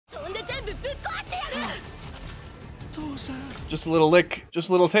Just a little lick, just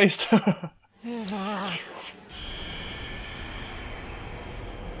a little taste.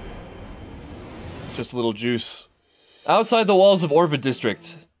 Just a little juice. Outside the walls of Orvud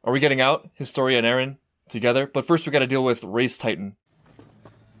District. Are we getting out? Historia and Eren together? But first we gotta deal with Reiss Titan.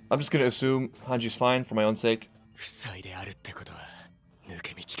 I'm just gonna assume Hanji's fine for my own sake.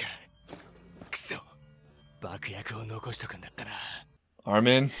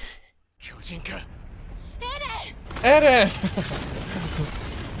 Armin. Eren!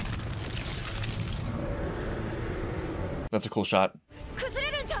 That's a cool shot.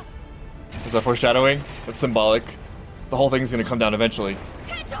 Is that foreshadowing? That's symbolic. The whole thing's gonna come down eventually.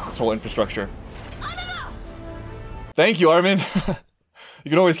 This whole infrastructure. Thank you, Armin! You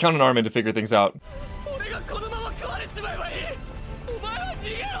can always count on Armin to figure things out.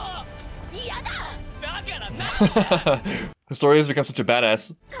 Historia's become such a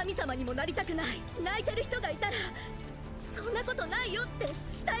badass.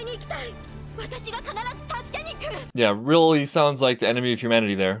 Yeah, really sounds like the enemy of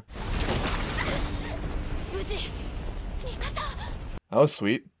humanity there. That was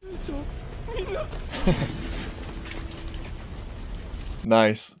sweet.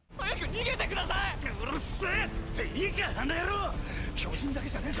 Nice.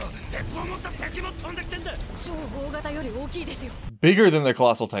 Bigger than the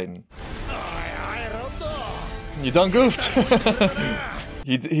Colossal Titan. You done goofed.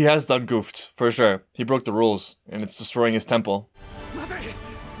 He has done goofed, for sure. He broke the rules, and it's destroying his temple.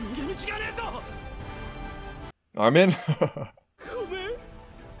 Armin?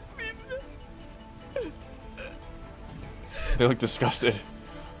 They look disgusted.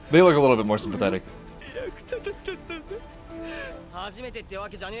 They look a little bit more sympathetic.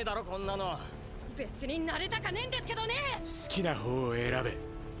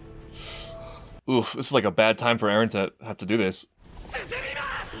 Oof, this is like a bad time for Eren to have to do this.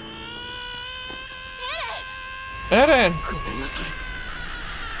 Eren!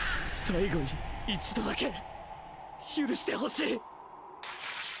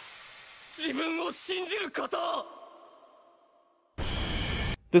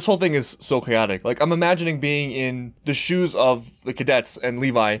 This whole thing is so chaotic. Like, I'm imagining being in the shoes of the cadets and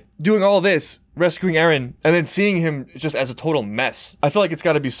Levi, doing all this, rescuing Eren, and then seeing him just as a total mess. I feel like it's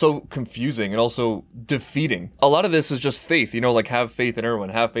gotta be so confusing and also defeating. A lot of this is just faith, you know, like have faith in Erwin,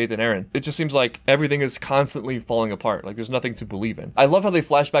 have faith in Eren. It just seems like everything is constantly falling apart. Like there's nothing to believe in. I love how they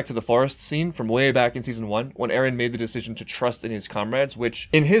flash back to the forest scene from way back in season 1 when Eren made the decision to trust in his comrades, which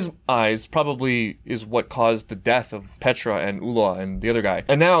in his eyes probably is what caused the death of Petra and Ula and the other guy.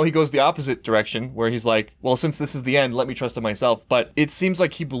 And now he goes the opposite direction where he's like, well, since this is the end, let me trust in myself. But it seems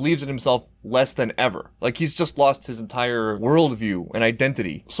like he believes in himself less than ever. Like he's just lost his entire worldview and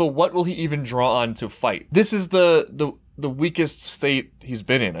identity. So what will he even draw on to fight? This is the weakest state he's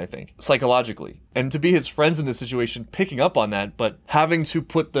been in, I think, psychologically. And to be his friends in this situation, picking up on that, but having to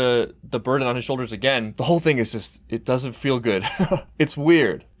put the burden on his shoulders again, the whole thing is just, it doesn't feel good. It's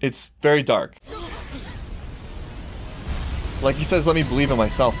weird. It's very dark. Like he says, let me believe in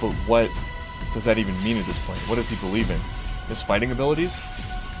myself, but what does that even mean at this point? What does he believe in? His fighting abilities?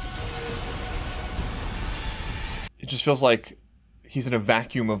 It just feels like he's in a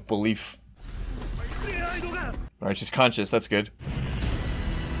vacuum of belief. Alright, she's conscious, that's good.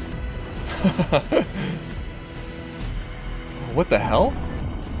 What the hell?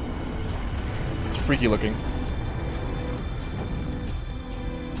 It's freaky looking.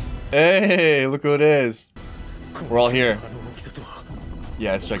 Hey, look who it is. We're all here.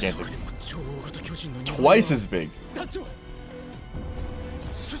 Yeah, it's gigantic. Twice as big.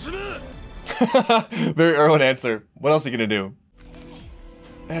 Very Erwin answer. What else are you gonna do?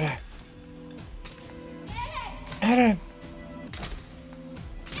 Eren. Eren.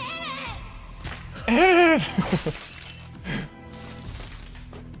 Eren.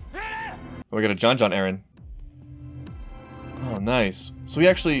 We got a John Eren. Oh, nice. So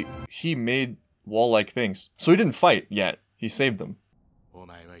he made wall-like things. So he didn't fight yet. He saved them.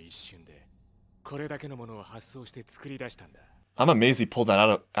 I'm amazed he pulled that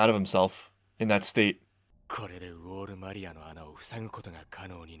out of himself in that state.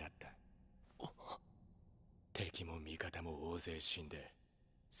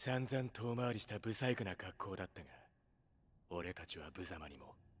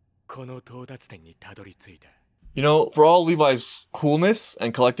 You know, for all Levi's coolness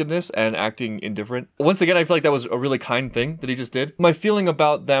and collectedness and acting indifferent, once again, I feel like that was a really kind thing that he just did. My feeling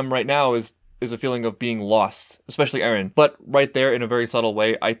about them right now is is a feeling of being lost, especially Eren. But right there, in a very subtle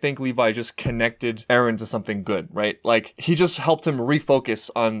way, I think Levi just connected Eren to something good, right? Like, he just helped him refocus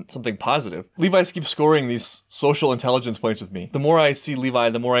on something positive. Levi keeps scoring these social intelligence points with me. The more I see Levi,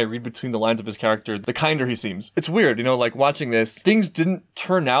 the more I read between the lines of his character, the kinder he seems. It's weird, you know, like watching this, things didn't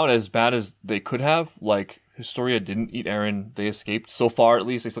turn out as bad as they could have. Like, Historia didn't eat Eren. They escaped. So far, at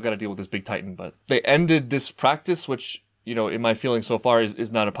least, they still got to deal with this big titan, but they ended this practice, which, you know, in my feeling so far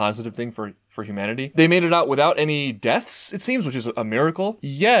is not a positive thing for humanity. They made it out without any deaths, it seems, which is a miracle.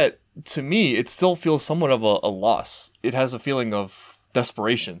 Yet, to me, it still feels somewhat of a loss. It has a feeling of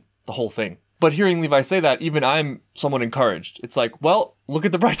desperation, the whole thing. But hearing Levi say that, even I'm somewhat encouraged. It's like, well, look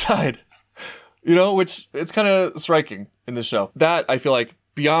at the bright side. You know, which it's kind of striking in this show. That, I feel like,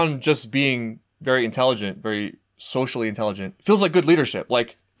 beyond just being very intelligent, very socially intelligent, feels like good leadership.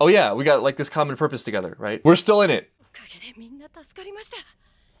 Like, oh yeah, we got like this common purpose together, right? We're still in it.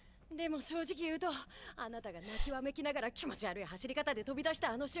 でも正直言うと、あなたが泣きわめきながら気持ち悪い走り方で飛び出し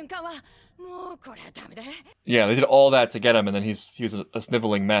たあの瞬間は、もうこれはダメだ。Yeah, they did all that to get him, and then he was a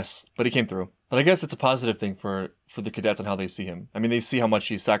sniveling mess, but he came through. But I guess it's a positive thing for the cadets and how they see him. I mean, they see how much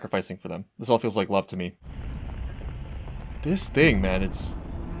he's sacrificing for them. This all feels like love to me. This thing, man, it's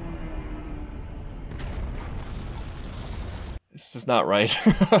just not right.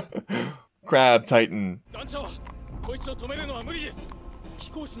 Crab Titan. こいつを止めるのは無理です。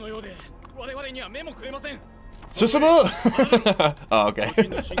飛行士のようで我々には目もくれません。進む Oh, okay.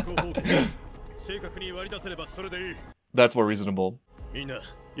 That's more reasonable.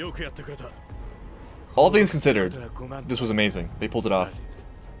 All things considered, this was amazing. They pulled it off.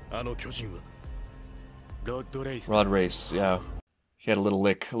 Rod Reiss, yeah. He had a little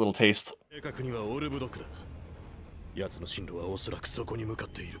lick, a little taste.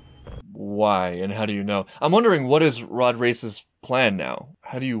 Why, and how do you know? I'm wondering, what is Rod Reiss's plan now?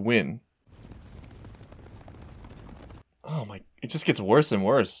 How do you win? Oh my, it just gets worse and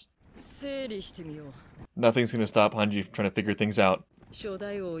worse. Nothing's gonna stop Hanji from trying to figure things out. Yeah,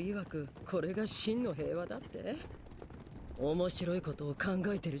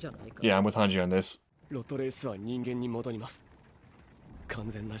 I'm with Hanji on this. 完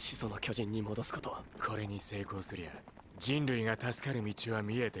全な始祖の巨人に戻すこと。これに成功すりゃ人類が助かる道は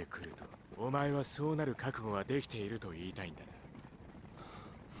見えてくると。お前はそうなる覚悟はできていると言いたいんだな。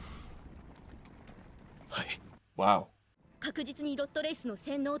はい。Wow. 確実にロットレイスの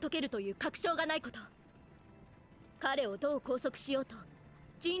洗脳を解けるという確証がないこと。彼をどう拘束しようと、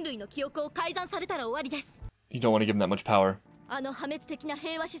人類の記憶を改ざんされたら終わりです。You don't want to give him that much power. あの破滅的な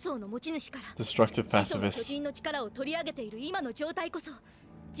平和思想の持ち主から Destructive 始祖の巨 pacifists. 人の力を取り上げている今の状態こそ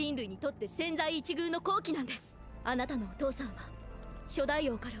人類にとって千載一遇の好機なんです。あなたのお父さんは初代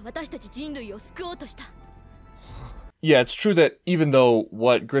王から私たち人類を救おうとした。Yeah, it's true that even though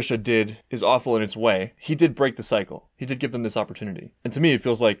what Grisha did is awful in its way, he did break the cycle. He did give them this opportunity. And to me, it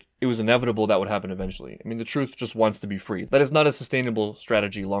feels like it was inevitable that would happen eventually. I mean, the truth just wants to be free. That is not a sustainable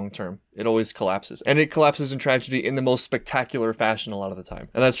strategy long term. It always collapses. And it collapses in tragedy in the most spectacular fashion a lot of the time.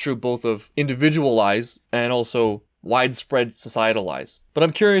 And that's true both of individual lies and also widespread societal lies. But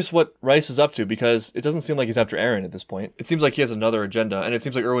I'm curious what Reiss is up to, because it doesn't seem like he's after Eren at this point. It seems like he has another agenda, and it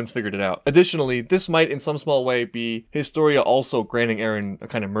seems like Erwin's figured it out. Additionally, this might in some small way be Historia also granting Eren a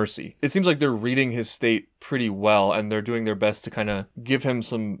kind of mercy. It seems like they're reading his state pretty well, and they're doing their best to kind of give him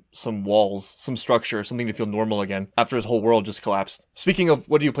some walls, some structure, something to feel normal again after his whole world just collapsed. Speaking of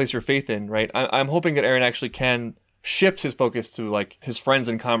what do you place your faith in, right? I'm hoping that Eren actually can shift his focus to like his friends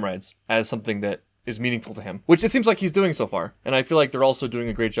and comrades as something that is meaningful to him, which it seems like he's doing so far. And I feel like they're also doing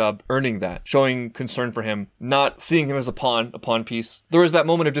a great job earning that, showing concern for him, not seeing him as a pawn piece. There was that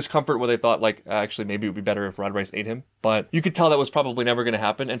moment of discomfort where they thought like, actually, maybe it would be better if Rod Reiss ate him. But you could tell that was probably never going to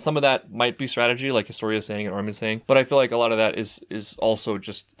happen. And some of that might be strategy, like Historia is saying and Orman's saying. But I feel like a lot of that is also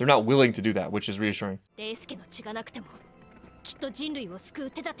just, they're not willing to do that, which is reassuring. The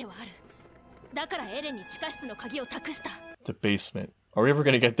basement. Are we ever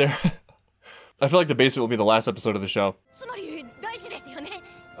going to get there? I feel like the basement will be the last episode of the show.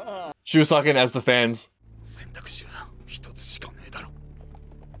 She was talking as the fans.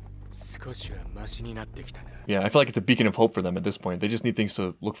 Yeah, I feel like it's a beacon of hope for them at this point. They just need things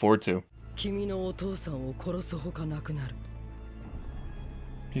to look forward to. He's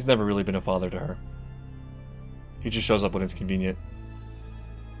never really been a father to her. He just shows up when it's convenient.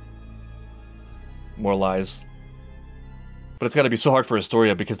 More lies. But it's got to be so hard for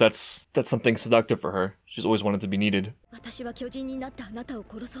Historia because that's something seductive for her. She's always wanted to be needed. No,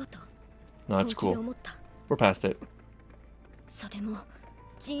 that's cool. We're past it.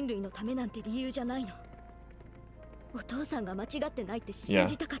 Yeah.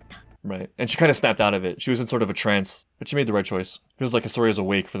 Right. And she kind of snapped out of it. She was in sort of a trance, but she made the right choice. Feels like Historia's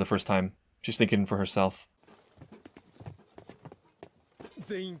awake for the first time. She's thinking for herself.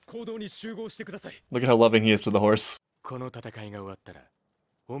 Look at how loving he is to the horse. この戦いが終わったら、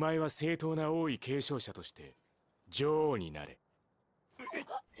お前は正当な王位継承者として女王になれ。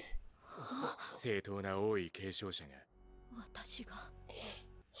正当な王位継承者が。私が。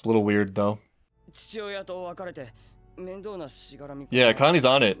It's a little weird though. 父親と別れて面倒なしがらみ。Yeah, Connie's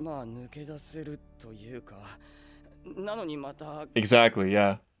on it. まあ抜け出せるというか。なのにまた。Exactly,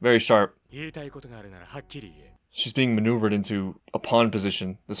 yeah. Very sharp. 言いたいことがあるならはっきり言え。She's being maneuvered into a pawn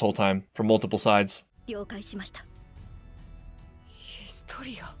position this whole time from multiple sides. 了解しました。ヒスト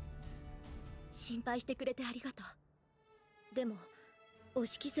リア。心配してくれてありがとう。でも、押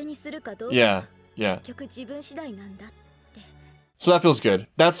し着せにするかどうか。Yeah, yeah. 結局自分次第なんだって。 So that feels good.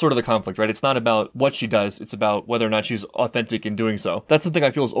 That's sort of the conflict, right? It's not about what she does, it's about whether or not she's authentic in doing so. That's something I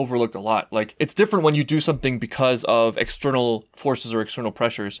feel is overlooked a lot. Like, it's different when you do something because of external forces or external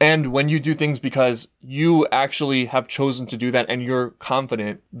pressures, and when you do things because you actually have chosen to do that and you're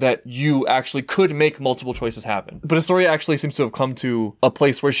confident that you actually could make multiple choices happen. But Historia actually seems to have come to a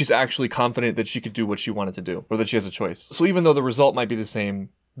place where she's actually confident that she could do what she wanted to do, or that she has a choice. So even though the result might be the same,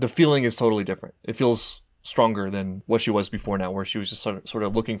 the feeling is totally different. It feels stronger than what she was before now, where she was just sort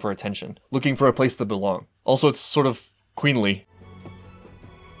of looking for attention, looking for a place to belong. Also, it's sort of queenly.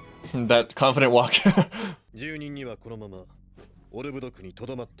 That confident walk.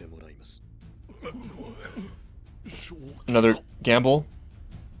 Another gamble.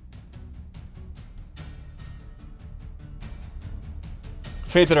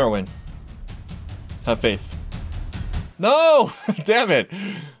 Faith in Erwin. Have faith. No! Damn it!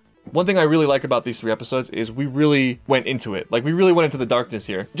 One thing I really like about these 3 episodes is we really went into it. Like, we really went into the darkness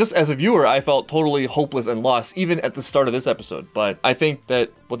here. Just as a viewer, I felt totally hopeless and lost, even at the start of this episode. But I think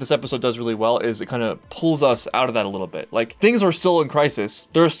that what this episode does really well is it kind of pulls us out of that a little bit. Like, things are still in crisis.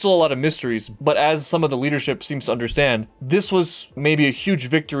 There are still a lot of mysteries. But as some of the leadership seems to understand, this was maybe a huge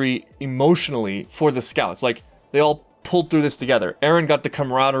victory emotionally for the scouts. Like, they all pulled through this together. Eren got the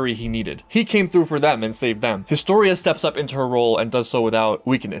camaraderie he needed. He came through for them and saved them. Historia steps up into her role and does so without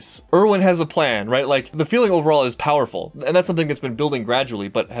weakness. Erwin has a plan, right? Like, the feeling overall is powerful, and that's something that's been building gradually,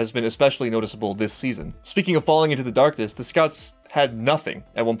 but has been especially noticeable this season. Speaking of falling into the darkness, the scouts had nothing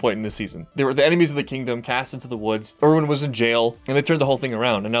at one point in this season. They were the enemies of the kingdom, cast into the woods. Erwin was in jail, and they turned the whole thing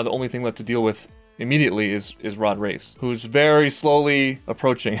around, and now the only thing left to deal with immediately is Reiss, who's very slowly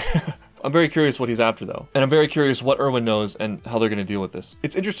approaching. I'm very curious what he's after, though. And I'm very curious what Erwin knows and how they're going to deal with this.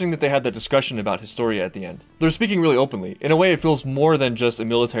 It's interesting that they had that discussion about Historia at the end. They're speaking really openly. In a way, it feels more than just a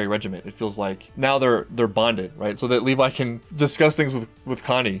military regiment. It feels like now they're bonded, right? So that Levi can discuss things with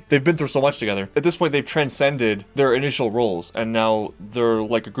Connie. They've been through so much together. At this point, they've transcended their initial roles, and now they're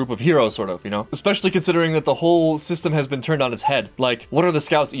like a group of heroes, sort of, you know? Especially considering that the whole system has been turned on its head. Like, what are the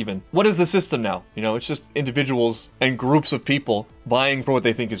scouts even? What is the system now? You know, it's just individuals and groups of people vying for what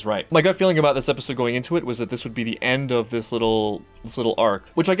they think is right. My gut feeling about this episode going into it was that this would be the end of this little arc,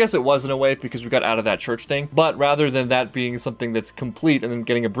 which I guess it was in a way because we got out of that church thing. But rather than that being something that's complete and then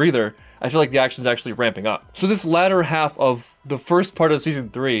getting a breather, I feel like the action's actually ramping up. So this latter half of the first part of season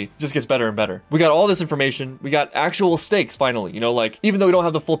 3 just gets better and better. We got all this information. We got actual stakes finally, you know, like even though we don't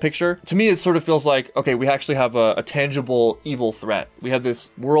have the full picture, to me it sort of feels like, okay, we actually have a tangible evil threat. We have this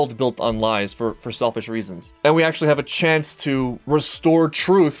world built on lies for selfish reasons. And we actually have a chance to restore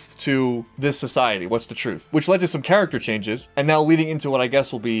truth to this society. What's the truth? Which led to some character changes and now leading into what I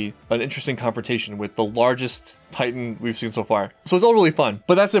guess will be an interesting confrontation with the largest Titan we've seen so far. So it's all really fun.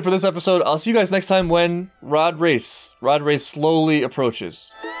 But that's it for this episode. I'll see you guys next time when Reiss slowly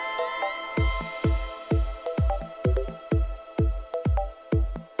approaches.